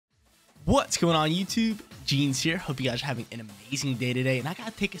What's going on YouTube? Jeans here. Hope you guys are having an amazing day today. And I gotta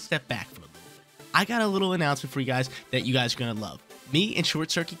take a step back for a little. I got a little announcement for you guys that you guys are gonna love. Me and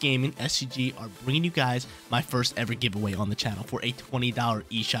Short Circuit Gaming, SCG, are bringing you guys my first ever giveaway on the channel for a $20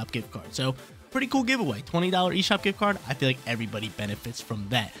 eShop gift card. So, pretty cool giveaway. $20 eShop gift card. I feel like everybody benefits from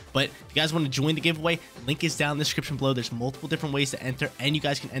that. But if you guys want to join the giveaway, link is down in the description below. There's multiple different ways to enter, and you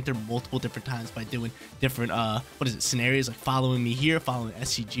guys can enter multiple different times by doing different, scenarios, like following me here, following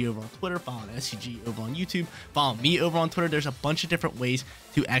SCG over on Twitter, following SCG over on YouTube, following me over on Twitter. There's a bunch of different ways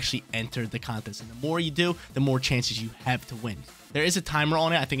to actually enter the contest. And the more you do, the more chances you have to win. There is a timer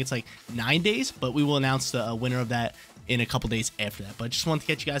on it. I think it's like 9 days, but we will announce the winner of that in a couple days after that. But I just wanted to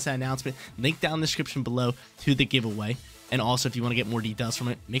get you guys that announcement. Link down in the description below to the giveaway. And also, if you want to get more details from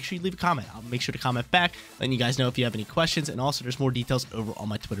it, make sure you leave a comment. I'll make sure to comment back, letting you guys know if you have any questions. And also, there's more details over on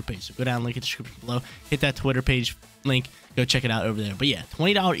my Twitter page. So go down, link in the description below, hit that Twitter page link, go check it out over there. But yeah,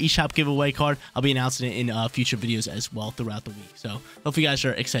 $20 eShop giveaway card. I'll be announcing it in future videos as well throughout the week. So hope you guys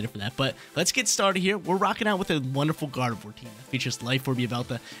are excited for that. But let's get started here. We're rocking out with a wonderful Gardevoir team that features Life Orb,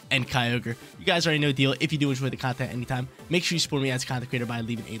 Yveltal, and Kyogre. You guys already know the deal. If you do enjoy the content anytime, make sure you support me as a content creator by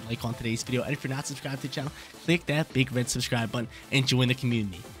leaving a like on today's video. And if you're not subscribed to the channel, click that big red subscribe button and join the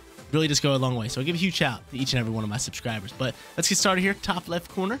community. Really just go a long way. So I'll give a huge shout out to each and every one of my subscribers. But let's get started here. Top left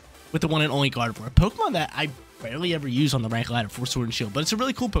corner with the one and only Gardevoir, a Pokemon that I barely ever use on the rank ladder for Sword and Shield, but it's a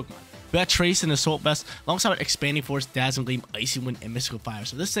really cool Pokemon. We got Trace and Assault Vest alongside Expanding Force, Dazzling Gleam, Icy Wind, and Mystical Fire.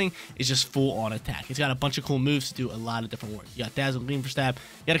 So this thing is just full on attack. It's got a bunch of cool moves to do a lot of different work. You got Dazzling Gleam for stab,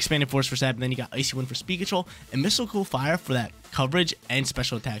 you got Expanding Force for stab, and then you got Icy Wind for speed control, and Mystical Fire for that coverage and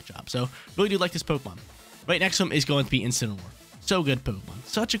special attack drop. So really do like this Pokemon. Right next to him is going to be Incineroar. So good Pokemon.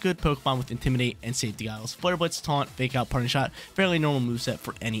 Such a good Pokemon with Intimidate and Safety Goggles. Flare Blitz, Taunt, Fake Out, Parting Shot. Fairly normal moveset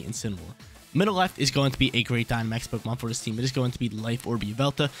for any Incineroar. Middle left is going to be a great Dynamax Pokemon for this team. It is going to be Life Orb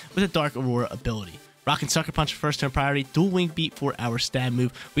Yveltal with a Dark Aurora ability. Rocking Sucker Punch for first turn priority. Dual Wing Beat for our stab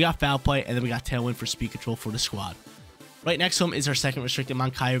move. We got Foul Play, and then we got Tailwind for speed control for the squad. Right next to him is our second restricted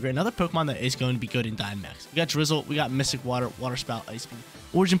mon, Kyogre, another Pokemon that is going to be good in Dynamax. We got Drizzle, we got Mystic Water, Water Spout, Ice Beam,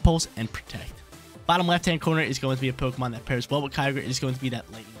 Origin Pulse, and Protect. Bottom left-hand corner is going to be a Pokemon that pairs well with Kyogre. It is going to be that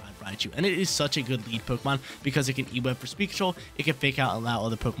Lightning Rod Raichu. And it is such a good lead Pokemon because it can E-Web for speed control. It can Fake Out and allow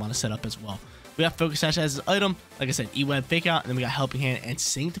other Pokemon to set up as well. We have Focus Sash as an item. Like I said, E-Web, Fake Out, and then we got Helping Hand and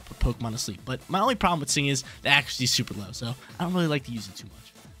Sing to put Pokemon to sleep. But my only problem with Sing is the accuracy is super low, so I don't really like to use it too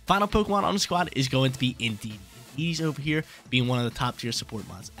much. Final Pokemon on the squad is going to be Indeedee. Indeedee's over here being one of the top tier support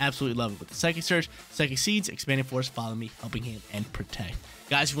mods. Absolutely love it with the Psychic Surge, Psychic Seeds, Expanding Force, Follow Me, Helping Hand, and Protect.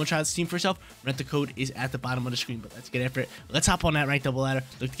 Guys, if you want to try this team for yourself, rent the code is at the bottom of the screen. But let's get after it. Let's hop on that ranked double ladder.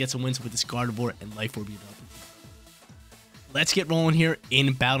 Look to get some wins with this Gardevoir and Life Orb Yveltal. Let's get rolling here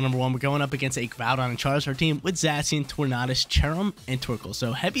in battle number 1. We're going up against a Groudon and Charizard team with Zacian, Tornadus, Cherim, and Torkoal.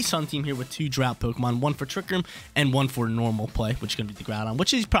 So heavy Sun team here with 2 Drought Pokemon, 1 for Trick Room and 1 for normal play, which is going to be the Groudon,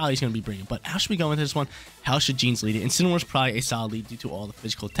 which is probably going to be bringing. But how should we go into this one? How should Jeans lead it? Incineroar is probably a solid lead due to all the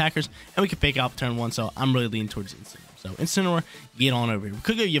physical attackers, and we can Fake Out turn 1, so I'm really leaning towards Incineroar. So Incineroar, get on over here. We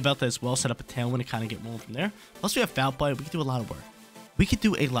could go Yveltal as well, set up a Tailwind and kind of get rolling from there. Plus we have Foul Play. We could do a lot of work.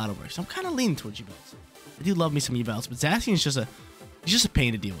 So I'm kind of leaning towards Yveltal. I do love me some Yveltal, but Zacian is just a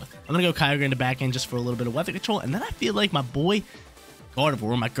pain to deal with. I'm going to go Kyogre in the back end just for a little bit of weather control. And then I feel like my boy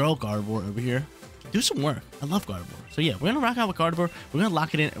Gardevoir, my girl Gardevoir over here, can do some work. I love Gardevoir. So yeah, we're going to rock out with Gardevoir. We're going to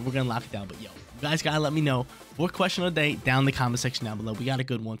lock it in and we're going to lock it down. But yo, you guys got to let me know. 4th question of the day down in the comment section down below. We got a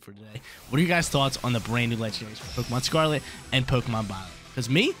good one for today. What are your guys' thoughts on the brand new legendaries for Pokemon Scarlet and Pokemon Violet?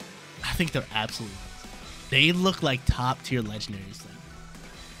 Because me, I think they're absolutely awesome. They look like top tier legendaries. Like,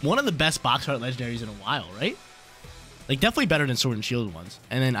 one of the best box art legendaries in a while, right? Like, definitely better than Sword and Shield ones.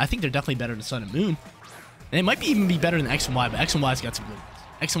 And then I think they're definitely better than Sun and Moon. And it might even be better than X and Y, but X and Y's got some good ones.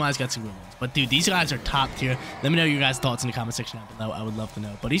 X and Y's got some good ones. But, dude, these guys are top tier. Let me know your guys' thoughts in the comment section down below. I would love to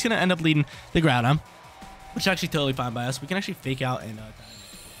know. But he's going to end up leading the Groudon, which is actually totally fine by us. We can actually Fake Out and Dynamax.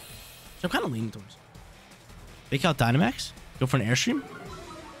 So I'm kind of leaning towards Fake Out Dynamax. Go for an Airstream.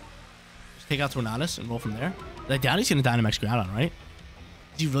 Just take out Tornadus and roll from there. I doubt he's going to Dynamax Groudon, right?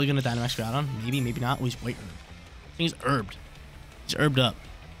 Is he really going to Dynamax Groudon? Maybe, maybe not. Oh, he's White Herb. He's herbed. He's herbed up.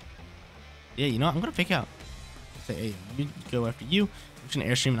 Yeah, you know what? I'm going to Fake Out. Say, hey, you go after you. I'm just going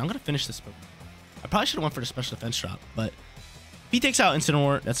to Airstream, and I'm going to finish this Pokemon. I probably should have went for the special defense drop, but if he takes out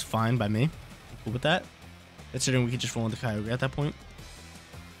Incineroar, that's fine by me. I'm cool with that. Considering we could just roll into Kyogre at that point.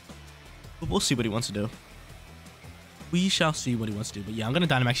 But we'll see what he wants to do. We shall see what he wants to do. But yeah, I'm going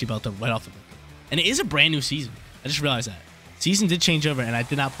to Dynamax Yveltal right off the bat. And it is a brand new season. I just realized that. Season did change over, and I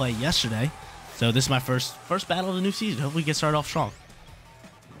did not play yesterday. So this is my first battle of the new season. Hopefully we get started off strong.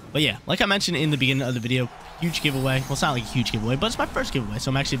 But yeah, like I mentioned in the beginning of the video, huge giveaway. Well, it's not like a huge giveaway, but it's my first giveaway, so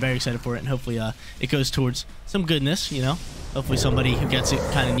I'm actually very excited for it, and hopefully it goes towards some goodness, you know? Hopefully somebody who gets it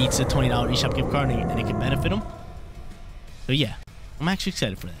kind of needs a $20 eShop gift card, and it can benefit them. So yeah, I'm actually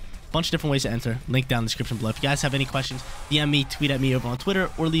excited for that. Bunch of different ways to enter. Link down in the description below. If you guys have any questions, DM me, tweet at me over on Twitter,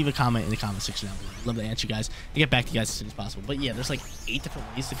 or leave a comment in the comment section down below. I'd love to answer you guys and get back to you guys as soon as possible. But yeah, there's like 8 different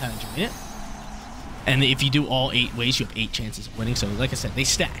ways to kind of join it. And if you do all 8 ways, you have 8 chances of winning. So like I said, they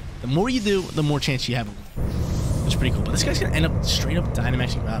stack. The more you do, the more chance you have of winning. Which is pretty cool. But this guy's going to end up straight up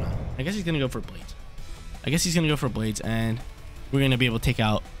Dynamaxing Groudon. I guess he's going to go for Blades. And we're going to be able to take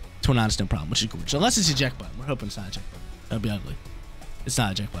out Tornadus no problem, which is gorgeous. Unless it's a eject button. We're hoping it's not a eject button. That would be ugly. It's not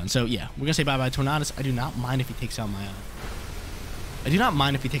a eject button. So yeah, we're going to say bye-bye Tornadus. I do not mind if he takes out my... I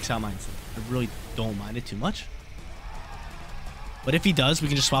really don't mind it too much. But if he does, we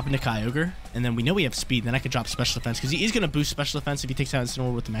can just swap into Kyogre, and then we know we have speed. Then I could drop special defense, because he is going to boost special defense if he takes out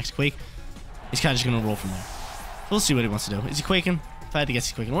Incineroar with the max Quake. He's kind of just going to roll from there. We'll see what he wants to do. Is he Quaking? If I had to guess,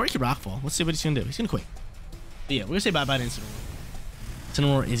 he's Quaking. Or he could Rockfall. Let's see what he's going to do. He's going to Quake. But yeah, we're going to say bye-bye to Incineroar.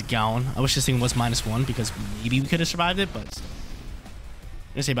 Incineroar is gone. I wish this thing was -1, because maybe we could have survived it, but still.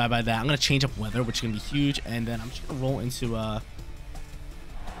 I'm going to say bye-bye to that. I'm going to change up weather, which is going to be huge, and then I'm just going to roll into... do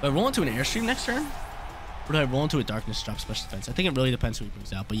I roll into an Airstream next turn? Or do I roll into a Darkness to drop special defense? I think it really depends who he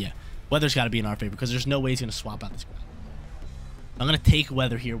brings out. But yeah, weather's got to be in our favor because there's no way he's going to swap out this Groudon. I'm going to take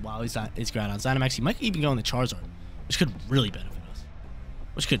weather here while he's on his Groudon's Dynamax. He might even go in the Charizard, which could really benefit us.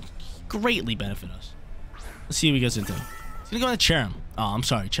 Which could greatly benefit us. Let's see who he goes into. He's going to go into Cherim. Oh, I'm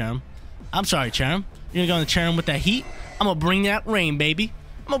sorry, Cherim. You're going to go into Cherim with that heat? I'm going to bring that rain, baby.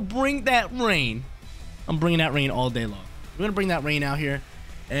 I'm going to bring that rain. I'm bringing that rain all day long. We're going to bring that rain out here.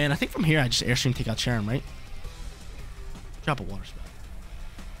 And I think from here, I just Airstream take out Cherim, right? Drop a Water Spout.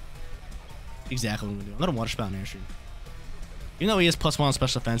 Exactly what I'm going to do. I'm going to Water Spout and Airstream. Even though he is +1 on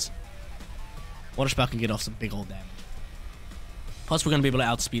special defense, Water Spout can get off some big old damage. Plus, we're going to be able to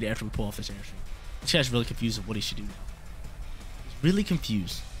outspeed it after we pull off this Airstream. This guy's really confused of what he should do now. He's really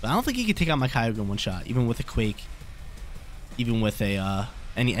confused. But I don't think he can take out my Kyogre in one shot, even with a Quake. Even with a,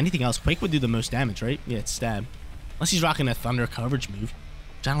 anything else. Quake would do the most damage, right? Yeah, it's Stab. Unless he's rocking a Thunder coverage move.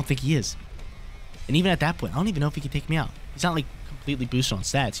 Which I don't think he is. And even at that point, I don't even know if he can take me out. He's not like completely boosted on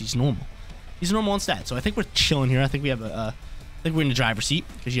stats. He's normal. He's normal on stats. So I think we're chilling here. I think we have I think we're in the driver's seat.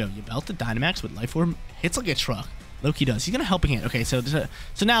 Because yo, Yveltal Dynamax with Life Orb hits like a truck. Loki does. He's gonna Helping Hand. Okay, so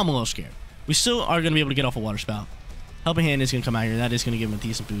now I'm a little scared. We still are gonna be able to get off a Water Spout. Helping Hand is gonna come out here. That is gonna give him a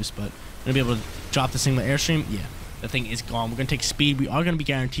decent boost, but we're gonna be able to drop this thing with Airstream. Yeah, the thing is gone. We're gonna take speed. We are gonna be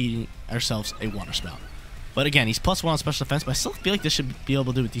guaranteeing ourselves a Water Spout. But again, he's +1 on special defense, but I still feel like this should be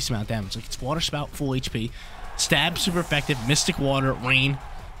able to do a decent amount of damage. Like, it's Water Spout, full HP. Stab, super effective. Mystic Water, Rain.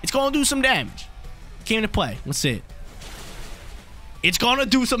 It's going to do some damage. Came to play. Let's see it. It's going to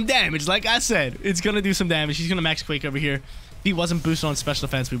do some damage, like I said. It's going to do some damage. He's going to Max Quake over here. If he wasn't boosted on special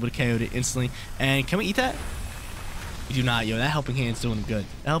defense, we would have KO'd it instantly. And can we eat that? We do not, yo. That Helping Hand's doing him good.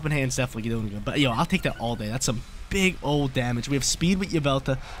 That Helping Hand's definitely doing good. But, yo, I'll take that all day. That's some big old damage. We have speed with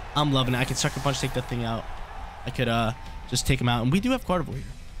Yveltal. I'm loving it. I can Sucker Punch, take that thing out. I could just take him out. And we do have Gardevoir here.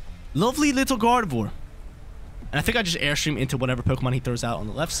 Lovely little Gardevoir. And I think I just Airstream into whatever Pokemon he throws out on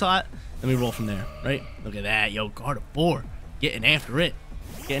the left side. Then we roll from there, right? Look at that. Yo, Gardevoir. Getting after it.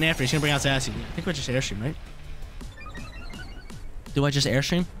 Getting after it. He's going to bring out Sassy. I think we just Airstream, right? Do I just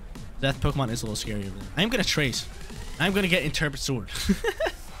Airstream? That Pokemon is a little scary over there. I am going to Trace. I'm going to get Interpret Sword.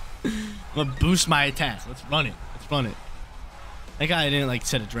 I'm going to boost my attack. Let's run it. Let's run it. That guy didn't, like,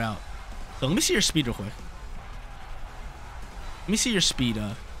 set a drought. So let me see your speed real quick. Let me see your speed,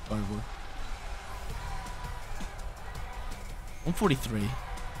 Gardevoir. 143.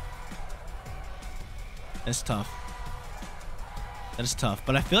 That's tough. That is tough.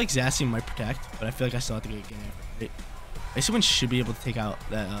 But I feel like Zacian might protect. But I feel like I still have to get after it. Right? Icy Wind should be able to take out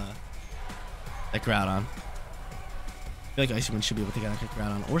that Groudon. I feel like Icy Wind should be able to take out that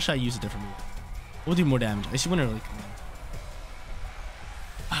Groudon. Or should I use a different move? We'll do more damage. Icy Wind or like Gleam?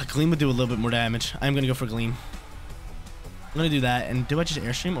 Gleam would do a little bit more damage. I'm going to go for Gleam. I'm going to do that. And do I just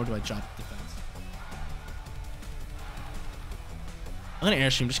Airstream or do I drop defense? I'm going to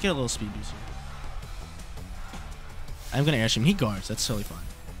Airstream. Just get a little speed boost here. I'm going to Airstream. He guards. That's totally fine.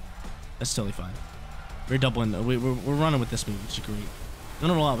 That's totally fine. We're doubling. We're running with this move, which is great. I'm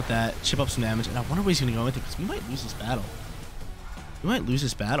going to roll out with that. Chip up some damage. And I wonder where he's going to go with it because we might lose this battle. We might lose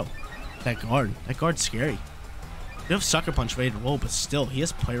this battle. That guard. That guard's scary. We have Sucker Punch ready to roll, but still, he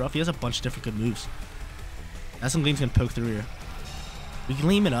has Play Rough. He has a bunch of different good moves. That's some Gleam's going to poke through here. We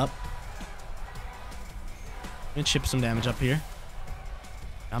Gleam it up. I'm going to chip some damage up here.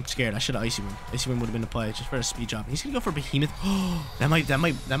 I'm scared. I should have Icy Wind. Icy Wind would have been the play just for a speed drop. He's gonna go for Behemoth.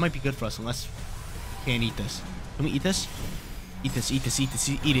 that might be good for us unless we can't eat this. Can we eat this? Eat this. Eat this. Eat this.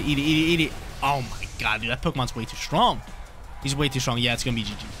 Eat it. Eat it. Eat it. Oh my god, dude, that Pokemon's way too strong. He's way too strong. Yeah, it's gonna be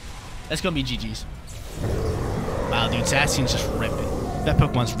GG. That's gonna be GG's. Wow, dude, Zacian's just ripping. That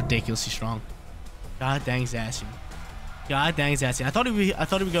Pokemon's ridiculously strong. God dang Zacian. God dang Zacian. I thought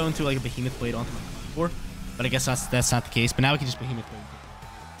he would go into like a Behemoth Blade onto my Gardevoir, but I guess that's not the case. But now we can just Behemoth Blade.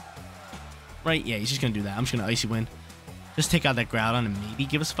 Right? Yeah, he's just gonna do that. I'm just gonna Icy Wind. Just take out that Groudon and maybe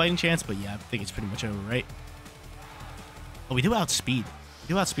give us a fighting chance. But yeah, I think it's pretty much over, right? Oh, we do outspeed. We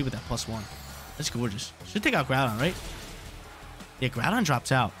do outspeed with that +1. That's gorgeous. Should take out Groudon, right? Yeah, Groudon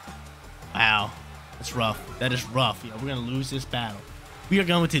drops out. Wow. That's rough. That is rough. Yo, we're gonna lose this battle. We are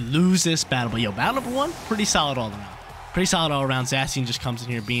going to lose this battle. But yo, battle number 1, pretty solid all around. Pretty solid all around. Zacian just comes in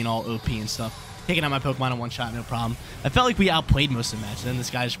here being all OP and stuff. Taking out my Pokemon in one shot, no problem. I felt like we outplayed most of the match. Then this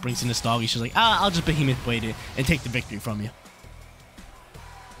guy just brings in this dog. He's just like, I'll just Behemoth Blade it and take the victory from you.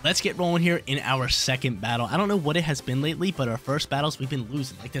 Let's get rolling here in our second battle. I don't know what it has been lately, but our first battles, we've been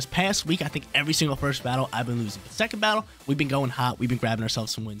losing. Like this past week, I think every single first battle, I've been losing. But second battle, we've been going hot. We've been grabbing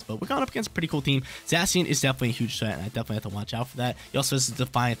ourselves some wins. But we're going up against a pretty cool team. Zacian is definitely a huge threat, and I definitely have to watch out for that. He also has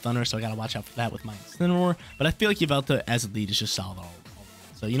Defiant Thunder, so I got to watch out for that with my Incineroar. But I feel like Yveltal as a lead is just solid all around.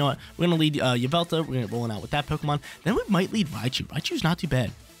 So you know what? We're going to lead Yveltal. We're going to rolling out with that Pokemon. Then we might lead Raichu. Raichu's not too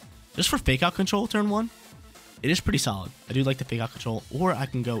bad. Just for Fake Out Control turn 1. It is pretty solid. I do like the Fake Out Control, or I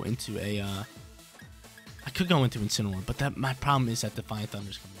can go into a, I could go into Incineroar, but my problem is that Defiant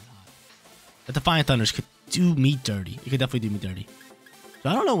Thunder's coming in hot. That Defiant Thunders could do me dirty. It could definitely do me dirty.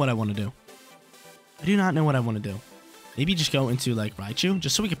 So I don't know what I want to do. I do not know what I want to do. Maybe just go into, like, Raichu,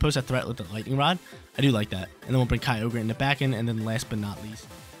 just so we can pose that threat with the Lightning Rod. I do like that. And then we'll bring Kyogre in the back end, and then last but not least,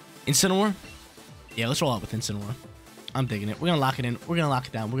 Incineroar. Yeah, let's roll out with Incineroar. I'm digging it. We're going to lock it in. We're going to lock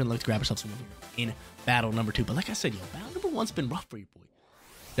it down. We're going to look to grab ourselves some here in battle number 2. But like I said, yo, battle number 1's been rough for you, boy.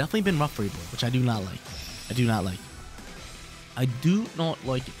 Definitely been rough for you, boy, which I do not like. I do not like. I do not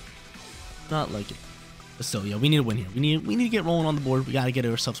like it. Not like it. But still, yo, we need to win here. We need to get rolling on the board. We got to get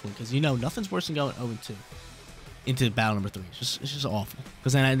ourselves a win, because, you know, nothing's worse than going 0-2 into battle number 3. It's just awful.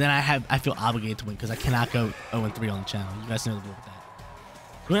 Because then I feel obligated to win, because I cannot go 0-3 on the channel. You guys know the deal with that.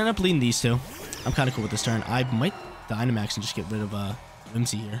 We're going to end up leading these two. I'm kind of cool with this turn. I might Dynamax and just get rid of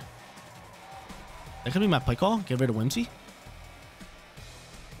Whimsy here. That could be my play call. Get rid of Whimsy.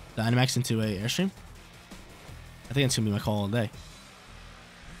 Dynamax into a Airstream. I think that's going to be my call all day.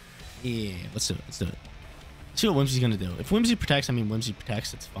 Yeah, let's do it. Let's do it. Let's see what Whimsy's going to do. If Whimsy protects, I mean Whimsy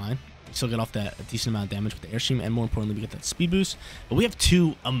protects, it's fine. We still get off that a decent amount of damage with the Airstream, and more importantly, we get that speed boost. But we have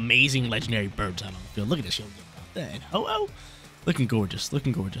 2 amazing legendary birds out on the field. Look at this. Yo, oh, looking gorgeous.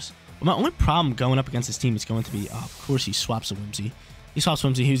 Looking gorgeous. But my only problem going up against this team is going to be, of course, he swaps a Whimsy. He swaps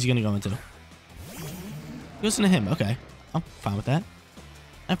Whimsy. Who's he going to go into? He goes into him. Okay. I'm fine with that.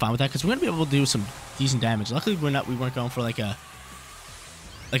 I'm fine with that, because we're going to be able to do some decent damage. Luckily, we weren't going for like a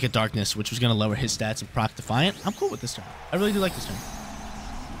Darkness, which was going to lower his stats and proc Defiant. I'm cool with this turn. I really do like this turn.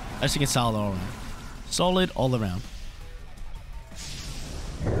 I just think it's solid all around. Solid all around.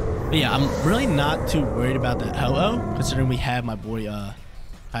 But yeah, I'm really not too worried about that Ho-Oh, considering we have my boy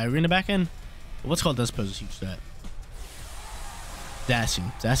Kyogre in the back end. But what's called does pose a huge threat.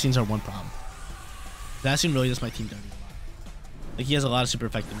 Zacian. Zacian's our one problem. Zacian really does my team dirty a lot. Like, he has a lot of super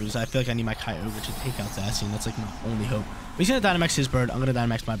effective moves. I feel like I need my Kyogre to take out Zacian. That's like my only hope. But he's going to Dynamax his bird. I'm going to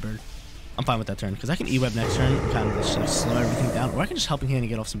Dynamax my bird. I'm fine with that turn, because I can E-Web next turn and kind of just like slow everything down. Or I can just Helping Hand and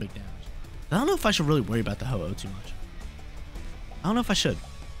get off some big damage. I don't know if I should really worry about the Ho-Oh too much. I don't know if I should.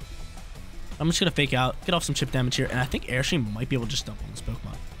 I'm just going to fake out, get off some chip damage here, and I think Airstream might be able to just double on this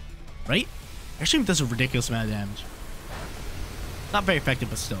Pokemon. Right? Airstream does a ridiculous amount of damage. Not very effective,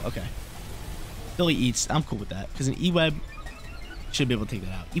 but still. Okay. Still he eats. I'm cool with that, because an E-Web should be able to take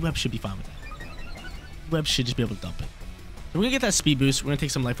that out. E-Web should be fine with that. E-Web should just be able to dump it. So we're going to get that speed boost. We're going to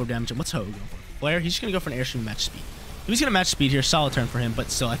take some Life Orb damage. And what's Ho going for? Flare? He's just going to go for an Airstream match speed. He's going to match speed here. Solid turn for him, but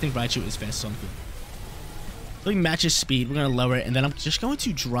still, I think Raichu is fastest on the field. So he matches speed. We're going to lower it, and then I'm just going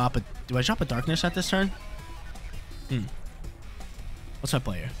to drop a... Do I drop a Darkness at this turn? What's my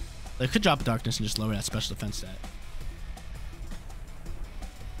play here? I could drop a Darkness and just lower that special defense stat.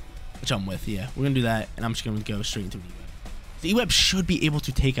 Which I'm with, yeah. We're going to do that, and I'm just going to go straight into an E-Web. The E-Web should be able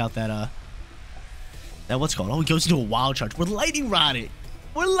to take out that, what's it called? Oh, he goes into a Wild Charge. We're Lightning Rod it.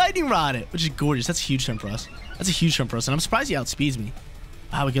 We're Lightning Rod it, which is gorgeous. That's a huge turn for us. That's a huge turn for us, and I'm surprised he outspeeds me.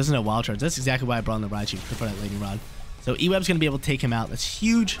 Wow, he goes into a Wild Charge. That's exactly why I brought in the Raichu for that Lightning Rod. So E-Web's going to be able to take him out. That's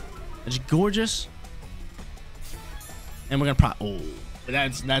huge. That's gorgeous. And we're going to oh,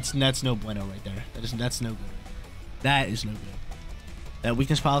 that's no bueno right there. That's no good. That is no good. That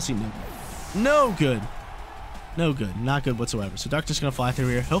weakness policy, no. No good. No good. Not good whatsoever. So Darkness gonna fly through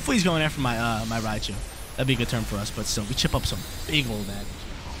here. Hopefully he's going after my my Raichu. That'd be a good turn for us, but still, we chip up some big old damage.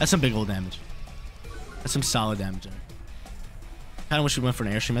 That's some big old damage. That's some solid damage there. Kinda wish we went for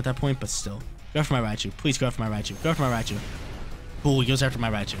an Airstream at that point, but still. Go after my Raichu. Please go after my Raichu. Go after my Raichu. Cool, he goes after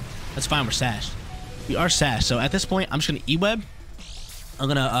my Raichu. That's fine, we're sashed. We are sashed, so at this point, I'm just gonna E-Web. I'm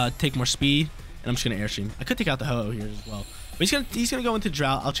gonna take more speed, and I'm just gonna Airstream. I could take out the Ho-Oh here as well. But he's gonna go into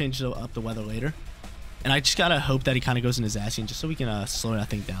Drought. I'll change up the weather later. And I just gotta hope that he kind of goes into Zacian just so we can slow that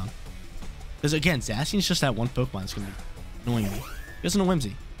thing down. Because again, Zacian's just that one Pokemon that's gonna be annoying me. He doesn't know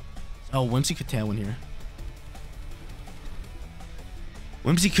Whimsy. Oh, Whimsy could Tailwind here.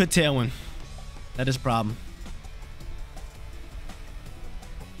 Whimsy could Tailwind. That is a problem.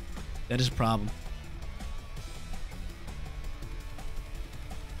 That is a problem.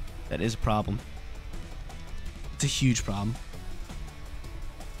 That is a problem. It's a huge problem.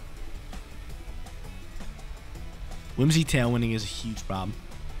 Whimsy Tailwinding is a huge problem.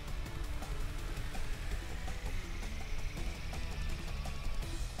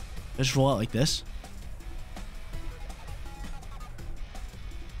 Just roll out like this.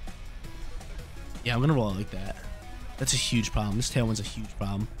 Yeah, I'm gonna roll out like that. That's a huge problem. This Tailwind's a huge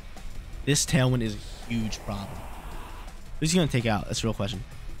problem. This Tailwind is a huge problem. Who's he gonna take out? That's a real question.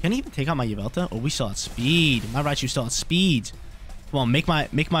 Can he even take out my Yveltal? Oh, we still outspeed. My Raichu still outspeed. Come on, make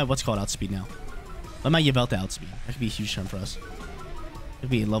my what's called outspeed now. Let my Yveltal outspeed. That could be a huge turn for us. It could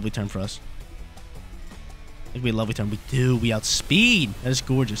be a lovely turn for us. It could be a lovely turn. We do. We outspeed. That is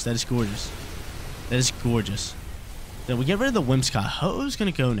gorgeous. That is gorgeous. That is gorgeous. Then we get rid of the Whimsicott. Ho-Oh's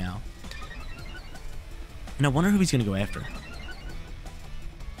gonna go now. And I wonder who he's gonna go after.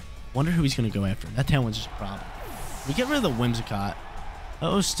 Wonder who he's gonna go after. That Tailwind's just a problem. We get rid of the Whimsicott.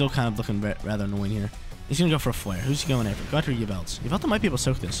 Ho-Oh's still kind of looking rather annoying here. He's gonna go for a Flare. Who's he going after? Go after Yveltal. Yveltal might be able to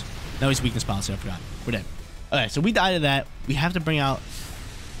soak this. No, he's weakness policy. I forgot. We're dead. Okay, so we died to that. We have to bring out...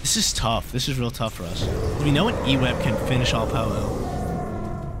 This is tough. This is real tough for us. We know an E-Web can finish off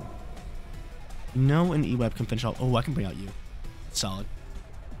Ho-Oh. We know an E-Web can finish off... Oh, I can bring out you. That's solid.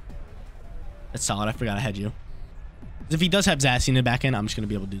 That's solid. I forgot I had you. If he does have Zacian in the back end, I'm just gonna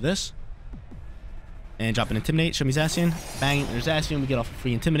be able to do this. And drop an Intimidate. Show me Zacian. Bang. There's Zacian. We get off a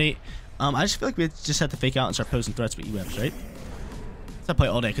free Intimidate. I just feel like we just have to fake out and start posing threats with E-Webs, right? Let's not play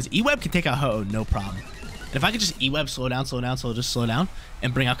all day, because E-Web can take out Ho-Oh, no problem. And if I could just E-Web, slow down, so just slow down,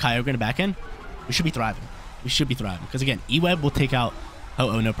 and bring out Kyogre in the back end, we should be thriving. We should be thriving. Because again, E-Web will take out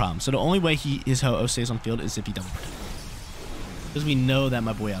Ho-Oh, no problem. So the only way his Ho-Oh stays on field is if he double protects. Because we know that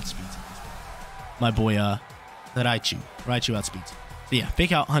my boy outspeeds. My boy, the Raichu outspeeds. So yeah,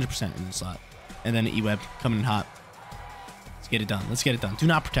 fake out 100% in the slot. And then E-Web coming in hot. Get it done. Let's get it done. Do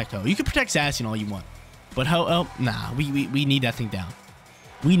not protect Ho-Oh. You can protect Zacian all you want, but Ho-Oh, nah. We need that thing down.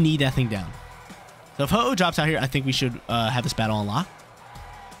 We need that thing down. So if Ho-Oh drops out here, I think we should have this battle on lock.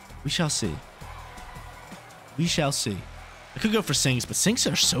 We shall see. We shall see. I could go for Sinks, but Sinks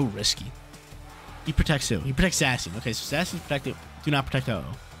are so risky. He protects who? He protects Zacian. Okay, so Zacian's protected. Do not protect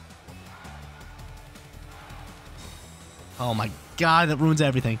Ho-Oh. Oh my god, that ruins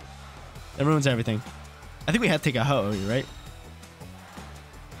everything. That ruins everything. I think we have to take out Ho-Oh here, right?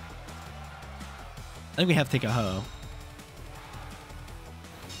 I think we have to take out Ho-Oh.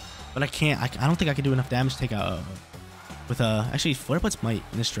 But I can't. I don't think I can do enough damage to take out Ho-Oh. With, actually, Flare Blitz might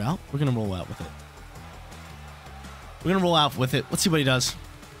in this drought. We're going to roll out with it. We're going to roll out with it. Let's see what he does.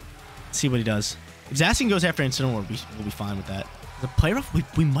 Let's see what he does. If Zacian goes after Incineroar, we'll be fine with that. The Play Rough,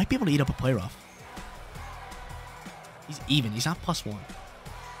 we might be able to eat up a Play Rough. He's even. He's not +1.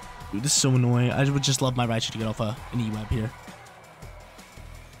 Dude, this is so annoying. I would just love my Raichu to get off an E-Web here.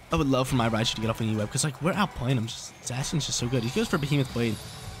 I would love for my Raichu to get off an E-Web because, like, we're outplaying him. Zacian's just so good. He goes for Behemoth Blade.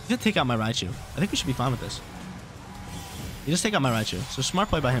 He's going to take out my Raichu. I think we should be fine with this. He just take out my Raichu. So smart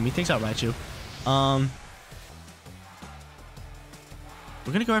play by him. He takes out Raichu.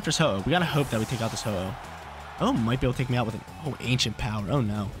 We're going to go after his Ho-Oh. We got to hope that we take out this Ho-Oh. Oh, might be able to take me out with an Ancient Power. Oh,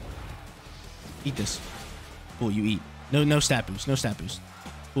 no. Eat this. Cool, you eat. No stat boost. No stat boost.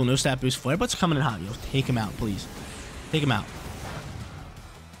 Cool, no stat boost. Flare Blitz coming in hot, yo. Take him out, please. Take him out.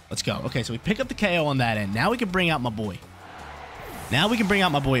 Let's go. Okay, so we pick up the KO on that end. Now we can bring out my boy. Now we can bring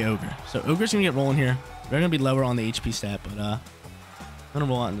out my boy Ogre. So Ogre's going to get rolling here. We're going to be lower on the HP stat, but I'm going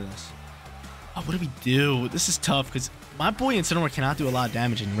to roll out into this. Oh, what do we do? This is tough because my boy Incineroar cannot do a lot of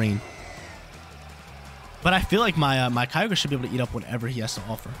damage in rain. But I feel like my Kyogre should be able to eat up whatever he has to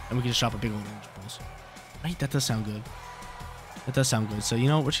offer. And we can just drop a big old Energy Pulse. Right? That does sound good. That does sound good. So, you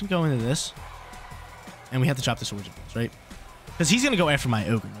know, we're just going to go into this. And we have to drop this Origin Pulse, right? Because he's going to go after my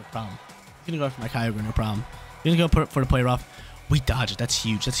Ogre, no problem. He's going to go after my Kyogre, no problem. He's going to go for the Play Rough. We dodge it. That's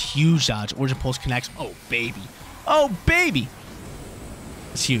huge. That's huge dodge. Origin Pulse connects. Oh, baby. Oh, baby.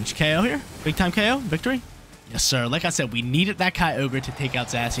 It's huge. KO here. Big time KO. Victory. Yes, sir. Like I said, we needed that Kyogre to take out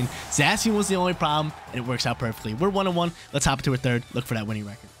Zacian. Zacian was the only problem, and it works out perfectly. We're 1-1. Let's hop into a third. Look for that winning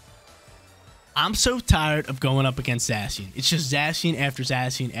record. I'm so tired of going up against Zacian. It's just Zacian after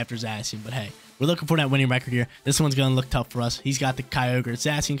Zacian after Zacian. But hey, we're looking for that winning record here. This one's going to look tough for us. He's got the Kyogre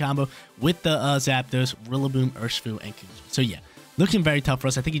Zacian combo with the Zapdos, Rillaboom, Urshifu, and Kingdra. So yeah, looking very tough for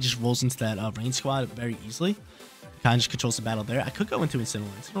us. I think he just rolls into that rain squad very easily. Kind of just controls the battle there. I could go into Incineroar.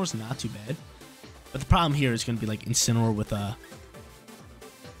 Incineroar's not too bad. But the problem here is going to be like Incineroar with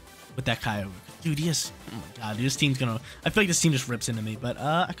that Kyogre. Dude, he is... Oh my god, dude, this team's going to... I feel like this team just rips into me. But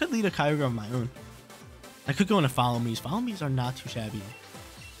I could lead a Kyogre of my own. I could go into Follow Me's. Follow Me's are not too shabby.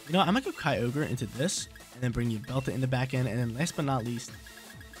 You know, I might go Kyogre into this. And then bring Yveltal in the back end. And then last but not least,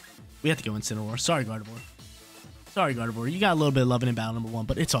 we have to go Incineroar. Sorry, Gardevoir. Sorry, Gardevoir. You got a little bit of loving in battle number 1.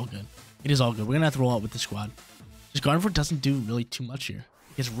 But it's all good. It is all good. We're going to have to roll out with the squad. Just Gardevoir doesn't do really too much here.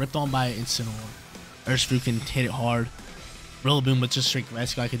 He gets ripped on by Incineroar. Urshifu can hit it hard. Rillaboom with just straight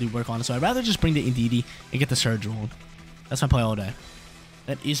grass guy could do work on it. So I'd rather just bring the Indeedee and get the Surge rolling. That's my play all day.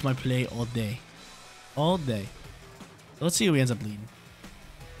 That is my play all day. All day. So let's see who he ends up leading.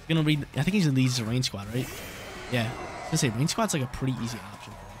 He's gonna read. I think he leads the Rain Squad, right? Yeah. I was gonna say Rain Squad's like a pretty easy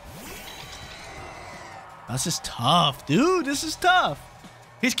option. This is tough, dude. This is tough.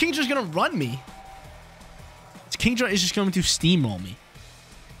 His Kingdra's gonna run me. His Kingdra is just going to steamroll me.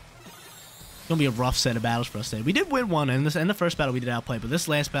 Gonna be a rough set of battles for us today. We did win one, and in the first battle we did outplay, but this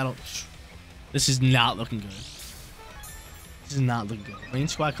last battle, this is not looking good. This is not looking good. Rain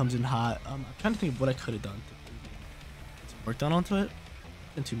Squad comes in hot. I'm trying to think of what I could have done to get some work done onto it.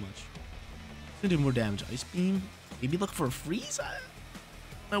 Not too much. It's gonna do more damage. Ice Beam. Maybe look for a freeze. I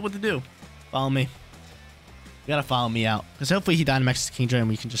don't know what to do. Follow me. You gotta follow me out, because hopefully he Dynamaxes Kingdra and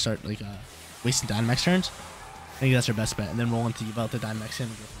we can just start like wasting Dynamax turns. I think that's our best bet, and then roll into Yveltal Dynamax in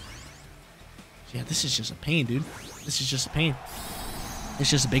and go. Yeah, this is just a pain, dude. This is just a pain. It's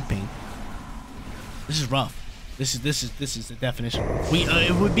just a big pain. This is rough. This is the definition.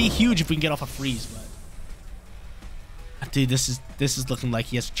 It would be huge if we can get off a freeze, but dude, this is looking like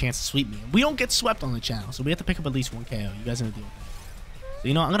he has a chance to sweep me. We don't get swept on the channel, so we have to pick up at least 1 KO. You guys are gonna deal with that. So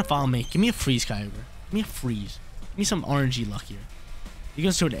you know, I'm gonna follow me. Give me a freeze, Kyogre. Give me a freeze. Give me some RNG luck here. He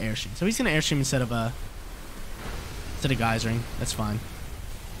goes toward the Airstream, so he's gonna Airstream instead of Geysering. That's fine.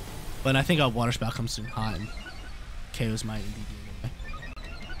 But I think our Water Spout comes in hot and KOs my Indeedee anyway.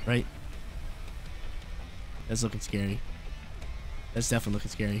 Right? That's looking scary. That's definitely looking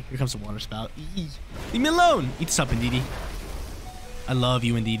scary. Here comes the Water Spout. Leave me alone! Eat this up, Indeedee. I love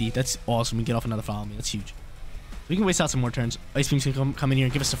you, Indeedee. That's awesome. We can get off another Follow Me. That's huge. We can waste out some more turns. Ice Beam's gonna come in here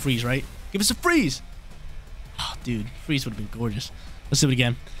and give us a freeze, right? Give us a freeze! Oh, dude. Freeze would have been gorgeous. Let's do it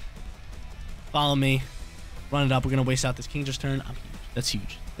again. Follow me. Run it up. We're gonna waste out this Kingdra's turn. I'm huge. That's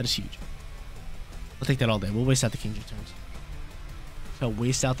huge. That is huge. We'll take that all day. We'll waste out the Kingdra turns. So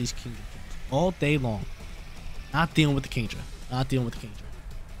waste out these Kingdra turns all day long. Not dealing with the Kingdra. Not dealing with the Kingdra.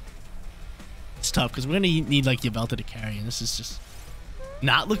 It's tough because we're going to need like Yveltal to carry, and this is just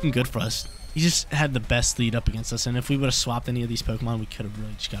not looking good for us. He just had the best lead up against us, and if we would have swapped any of these Pokemon, we could have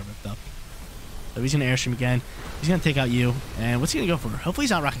really just got ripped up. So he's going to Airstream again. He's going to take out you. And what's he going to go for? Hopefully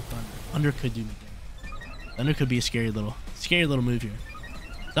he's not rocking Thunder. Thunder could do me damage. Thunder could be a scary little move here.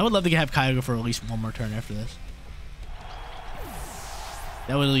 So I would love to have Kyogre for at least one more turn after this.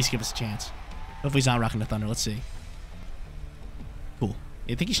 That would at least give us a chance. Hopefully he's not rocking the Thunder. Let's see. Cool.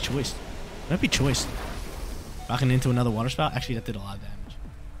 I think he's choiced. Might be choiced. Rocking into another Water Spout. Actually, that did a lot of damage.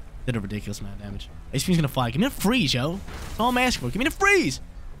 Did a ridiculous amount of damage. Ice Beam's gonna fly. Give me a freeze, yo. That's all I'm asking for. Give me the freeze.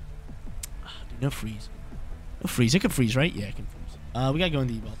 Oh, dude, no freeze. No freeze. It can freeze, right? Yeah, it can freeze. We gotta go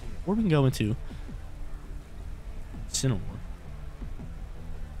into Yveltal here. Or we can go into Incineroar.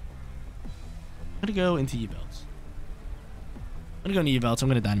 I'm gonna go into Yveltal. I'm gonna go into Yveltal. I'm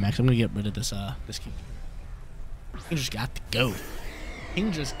gonna Dynamax. I'm gonna get rid of this King. King just got to go.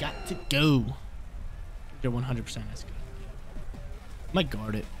 King just got to go. They're 100%. That's good. Might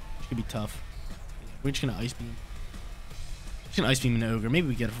guard it. It's gonna be tough. We're just gonna Ice Beam. Just gonna Ice Beam an Ogre. Maybe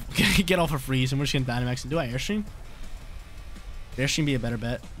we get off a freeze, and we're just gonna Dynamax. And do I Airstream? Would Airstream be a better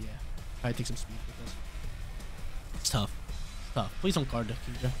bet? Yeah. Probably take some speed with this. It's tough. It's tough. Please don't guard the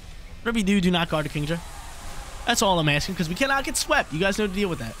Kingdra. Whatever you do, do not guard the Kingdra. That's all I'm asking, because we cannot get swept. You guys know to deal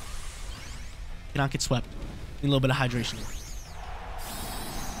with that. Cannot get swept. Need a little bit of hydration.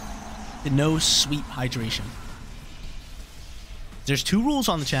 The no sweep hydration. There's 2 rules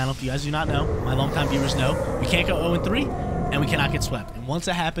on the channel. If you guys do not know, my longtime viewers know, we can't go 0-3, and we cannot get swept. And once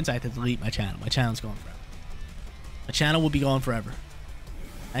that happens, I have to delete my channel. My channel's going forever. The channel will be going forever.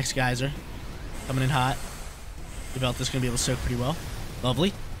 Next geyser. Coming in hot. Yveltal's going to be able to soak pretty well.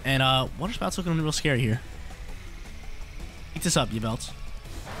 Lovely. And water spout's looking real scary here. Eat this up, Yveltal.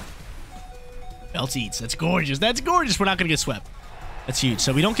 Yveltal eats. That's gorgeous. That's gorgeous. We're not going to get swept. That's huge.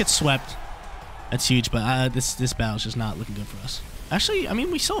 So we don't get swept. That's huge, but this battle's just not looking good for us. Actually, I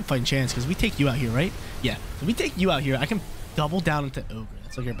mean, we still have a fighting chance because we take you out here, right? Yeah. So we take you out here. I can double down into Ogre.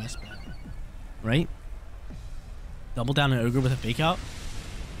 That's like our best bet. Right? Double down an Ogre with a fake out.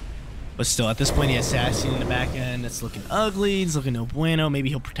 But still, at this point, he has Sassy in the back end. That's looking ugly. He's looking no bueno. Maybe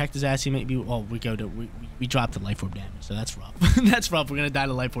he'll protect his Sassy. Maybe, well, we drop the life orb damage, so that's rough. That's rough. We're going to die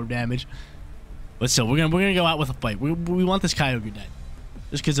to life orb damage. But still, we're gonna go out with a fight. We want this Kyogre dead.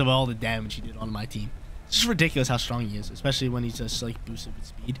 Just because of all the damage he did on my team. It's just ridiculous how strong he is, especially when he's just like boosted with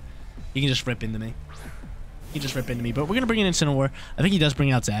speed. He can just rip into me. But we're gonna bring in Incineroar. I think he does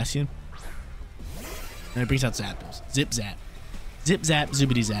bring out Zacian. And he brings out Zapdos. Zip Zap. Zip Zap,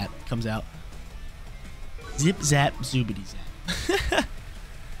 Zoobity Zap comes out. Zip Zap, Zoobity Zap.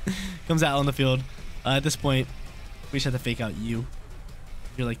 Comes out on the field. At this point, we just have to fake out you.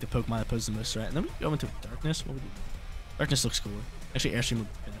 You're like the Pokemon that poses the most threat. And then we go into Darkness. What would we do? Darkness looks cooler. Actually, Airstream would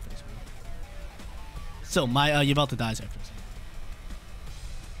benefit as well. So, my Yveltal dies after this.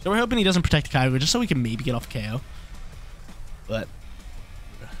 So we're hoping he doesn't protect the Kyogre just so we can maybe get off KO. But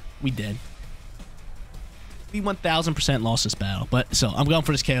we did. We 1000% lost this battle. But so I'm going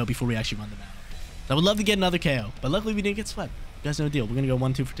for this KO before we actually run the battle. So I would love to get another KO, but luckily we didn't get swept. You guys know the deal. We're gonna go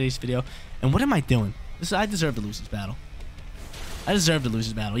 1-2 for today's video. And what am I doing? I deserve to lose this battle.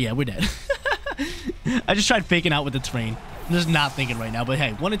 Yeah, we're dead. I just tried faking out with the terrain. I'm just not thinking right now. But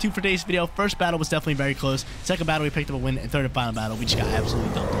hey, 1-2 for today's video. First battle was definitely very close. Second battle, we picked up a win. And third and final battle, we just got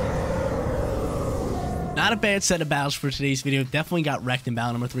absolutely dumped on. Not a bad set of battles for today's video. Definitely got wrecked in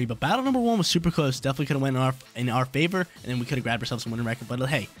battle number 3. But battle number 1 was super close. Definitely could have went in our favor. And then we could have grabbed ourselves a winning record. But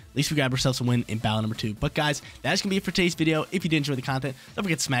hey, at least we grabbed ourselves a win in battle number 2. But guys, that's going to be it for today's video. If you did enjoy the content, don't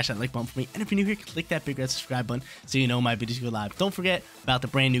forget to smash that like button for me. And if you're new here, click that big red subscribe button so you know my videos go live. Don't forget about the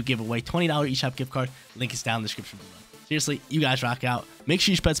brand new giveaway, $20 eShop gift card. Link is down in the description below. Seriously, you guys rock out. Make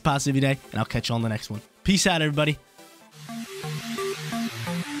sure you spread some positivity today, and I'll catch you on the next one. Peace out, everybody.